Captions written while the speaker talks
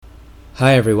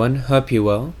Hi everyone, hope you're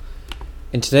well.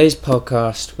 In today's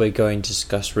podcast we're going to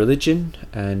discuss religion,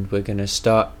 and we're going to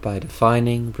start by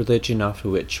defining religion, after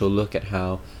which we'll look at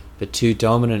how the two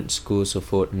dominant schools of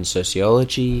thought in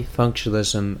sociology,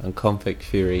 functionalism and conflict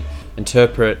theory,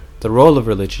 interpret the role of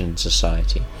religion in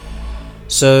society.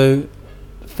 So,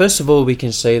 first of all, we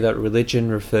can say that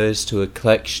religion refers to a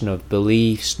collection of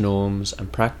beliefs, norms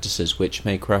and practices which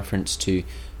make reference to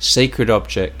sacred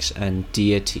objects and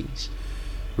deities.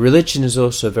 Religion is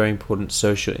also a very important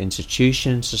social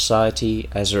institution in society,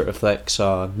 as it reflects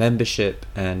our membership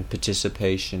and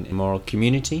participation in moral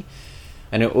community,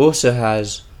 and it also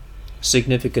has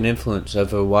significant influence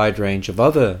over a wide range of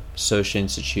other social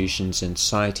institutions in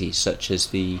society, such as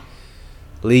the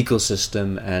legal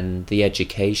system and the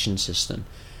education system.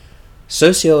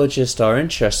 Sociologists are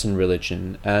interested in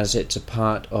religion as it's a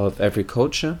part of every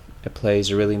culture. It plays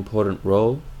a really important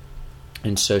role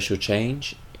in social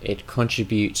change. It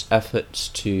contributes efforts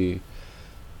to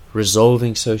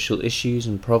resolving social issues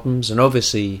and problems, and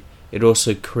obviously it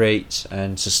also creates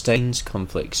and sustains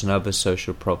conflicts and other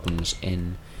social problems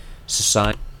in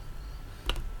society.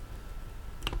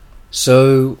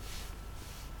 So,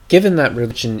 given that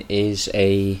religion is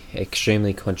an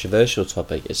extremely controversial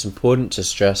topic, it's important to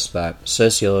stress that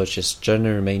sociologists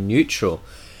generally remain neutral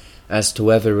as to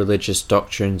whether religious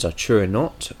doctrines are true or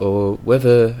not, or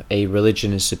whether a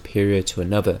religion is superior to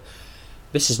another.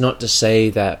 This is not to say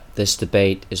that this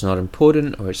debate is not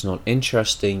important or it's not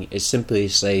interesting. It's simply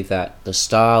to say that the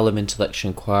style of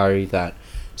intellectual inquiry that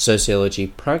sociology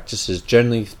practices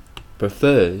generally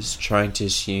prefers trying to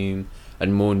assume a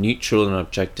more neutral and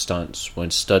objective stance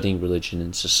when studying religion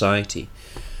in society.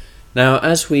 Now,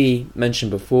 as we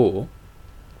mentioned before,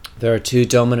 there are two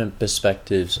dominant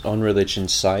perspectives on religion in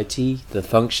society, the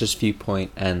functionalist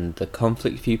viewpoint and the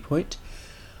conflict viewpoint.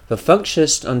 The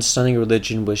functionalist understanding of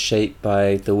religion was shaped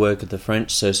by the work of the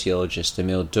French sociologist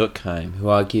Émile Durkheim, who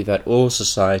argued that all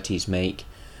societies make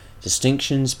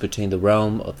distinctions between the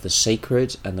realm of the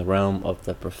sacred and the realm of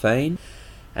the profane.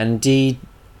 And indeed,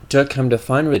 Durkheim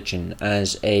defined religion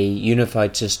as a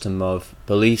unified system of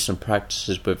beliefs and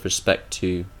practices with respect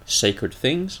to sacred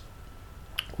things,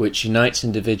 which unites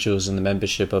individuals in the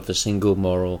membership of a single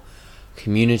moral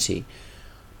community.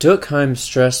 Durkheim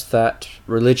stressed that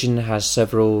religion has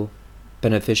several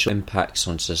beneficial impacts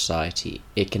on society.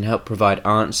 It can help provide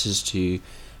answers to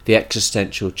the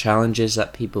existential challenges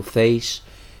that people face.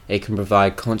 It can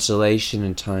provide consolation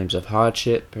in times of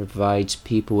hardship. It provides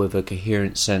people with a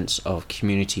coherent sense of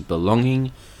community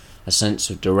belonging, a sense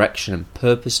of direction and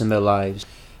purpose in their lives.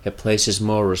 It places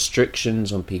more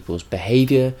restrictions on people's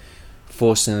behavior,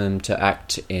 forcing them to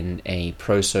act in a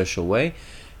pro-social way,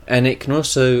 and it can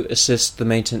also assist the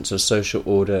maintenance of social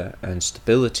order and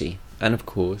stability, and of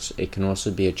course it can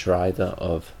also be a driver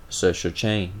of social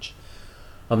change.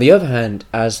 On the other hand,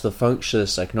 as the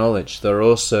functionalists acknowledge, there are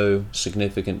also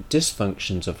significant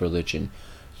dysfunctions of religion.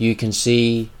 You can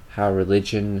see how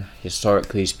religion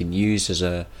historically has been used as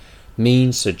a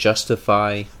means to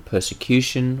justify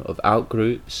persecution of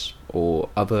outgroups or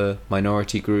other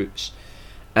minority groups,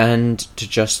 and to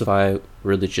justify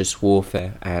religious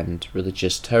warfare and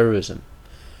religious terrorism.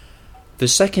 The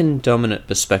second dominant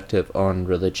perspective on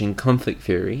religion, conflict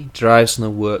theory, derives from the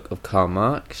work of Karl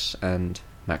Marx and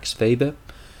Max Weber.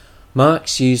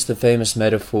 Marx used the famous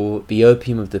metaphor, the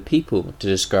opium of the people, to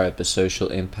describe the social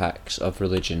impacts of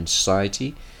religion in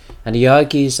society, and he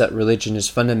argues that religion is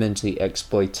fundamentally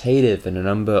exploitative in a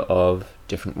number of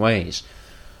different ways.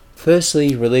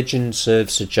 Firstly, religion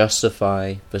serves to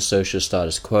justify the social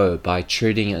status quo by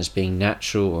treating it as being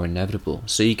natural or inevitable.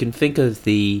 So you can think of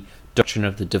the doctrine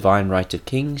of the divine right of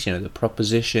kings, the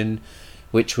proposition,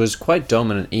 which was quite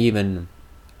dominant even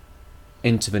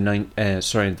into the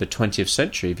 20th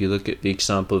century. If you look at the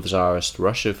example of Tsarist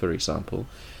Russia, for example,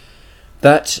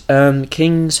 that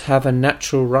kings have a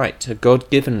natural right, a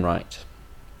God-given right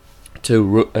to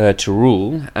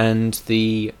rule, and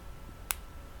the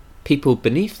people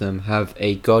beneath them have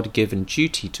a God-given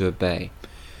duty to obey.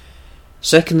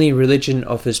 Secondly, religion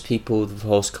offers people the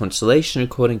false consolation,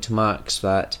 according to Marx,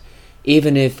 that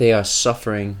even if they are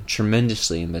suffering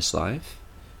tremendously in this life,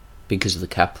 because of the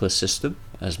capitalist system,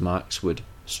 as Marx would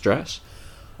stress,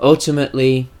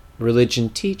 ultimately religion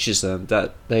teaches them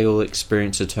that they will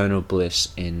experience eternal bliss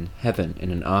in heaven, in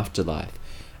an afterlife.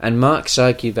 And Marx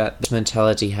argued that this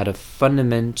mentality had a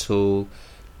fundamental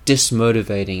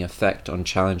dismotivating effect on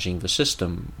challenging the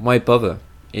system. Why bother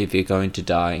if you're going to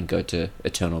die and go to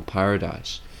eternal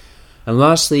paradise? And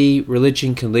lastly,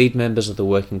 religion can lead members of the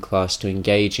working class to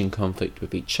engage in conflict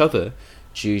with each other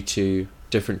due to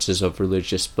differences of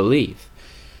religious belief.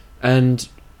 And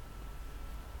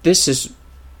this is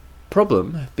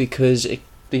problem because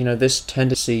this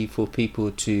tendency for people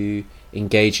to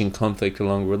engage in conflict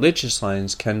along religious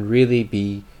lines can really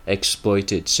be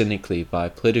exploited cynically by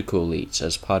political elites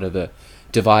as part of a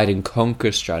divide and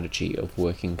conquer strategy of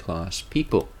working class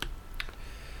people.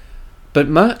 But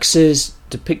Marx's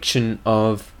depiction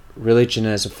of religion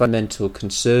as a fundamental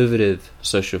conservative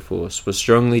social force was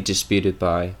strongly disputed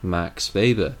by Max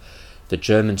Weber, the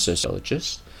German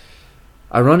sociologist.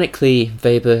 Ironically,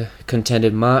 Weber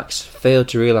contended Marx failed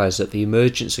to realize that the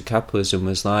emergence of capitalism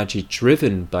was largely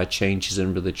driven by changes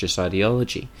in religious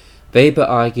ideology. Weber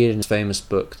argued in his famous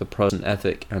book, The Protestant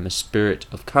Ethic and the Spirit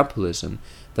of Capitalism,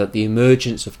 that the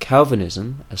emergence of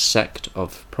Calvinism, a sect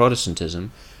of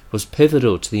Protestantism, was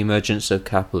pivotal to the emergence of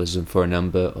capitalism for a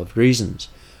number of reasons.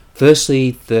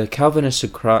 Firstly, the Calvinists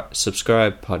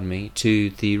subscribed to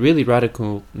the really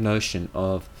radical notion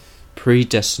of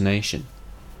predestination,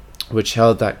 which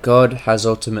held that God has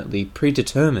ultimately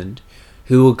predetermined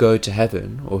who will go to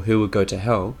heaven or who will go to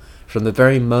hell from the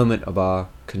very moment of our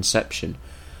conception.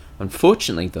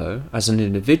 Unfortunately, though, as an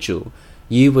individual,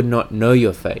 you would not know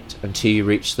your fate until you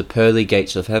reach the pearly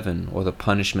gates of heaven or the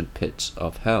punishment pits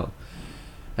of hell.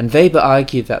 And Weber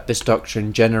argued that this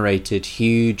doctrine generated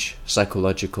huge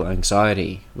psychological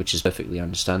anxiety, which is perfectly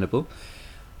understandable,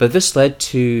 but this led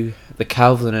to the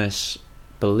Calvinists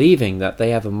believing that they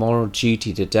have a moral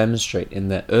duty to demonstrate in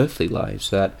their earthly lives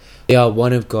that they are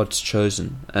one of God's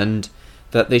chosen, and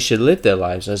that they should live their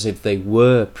lives as if they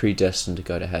were predestined to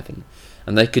go to heaven.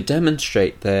 And they could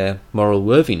demonstrate their moral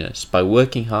worthiness by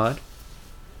working hard,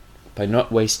 by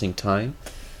not wasting time,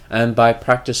 and by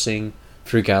practicing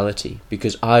frugality,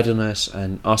 because idleness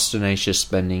and ostentatious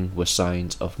spending were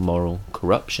signs of moral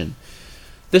corruption.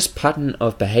 This pattern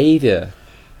of behavior,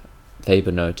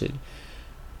 Weber noted,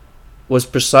 was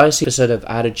precisely the set of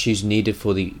attitudes needed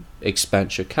for the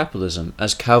expansion of capitalism,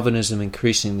 as Calvinism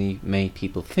increasingly made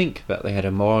people think that they had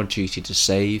a moral duty to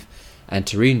save and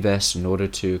to reinvest in order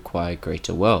to acquire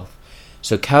greater wealth.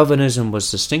 So Calvinism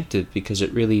was distinctive because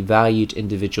it really valued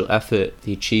individual effort,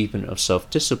 the achievement of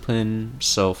self-discipline,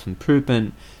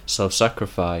 self-improvement,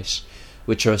 self-sacrifice,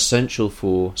 which are essential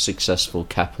for successful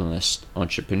capitalist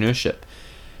entrepreneurship.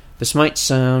 This might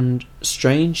sound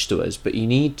strange to us, but you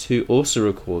need to also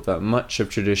recall that much of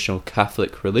traditional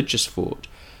Catholic religious thought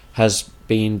has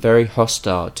been very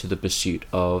hostile to the pursuit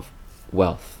of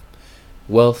wealth.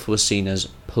 Wealth was seen as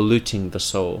polluting the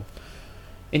soul.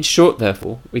 In short,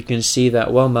 therefore, we can see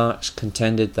that while Marx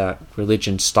contended that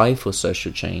religion stifles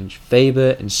social change,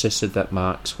 Weber insisted that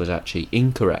Marx was actually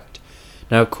incorrect.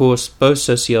 Now, of course, both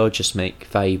sociologists make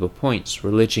valuable points.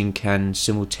 Religion can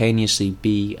simultaneously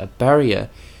be a barrier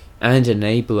and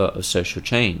enabler of social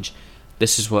change.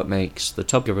 This is what makes the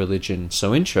topic of religion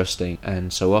so interesting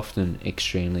and so often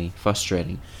extremely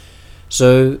frustrating.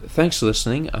 So, thanks for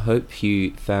listening. I hope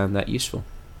you found that useful.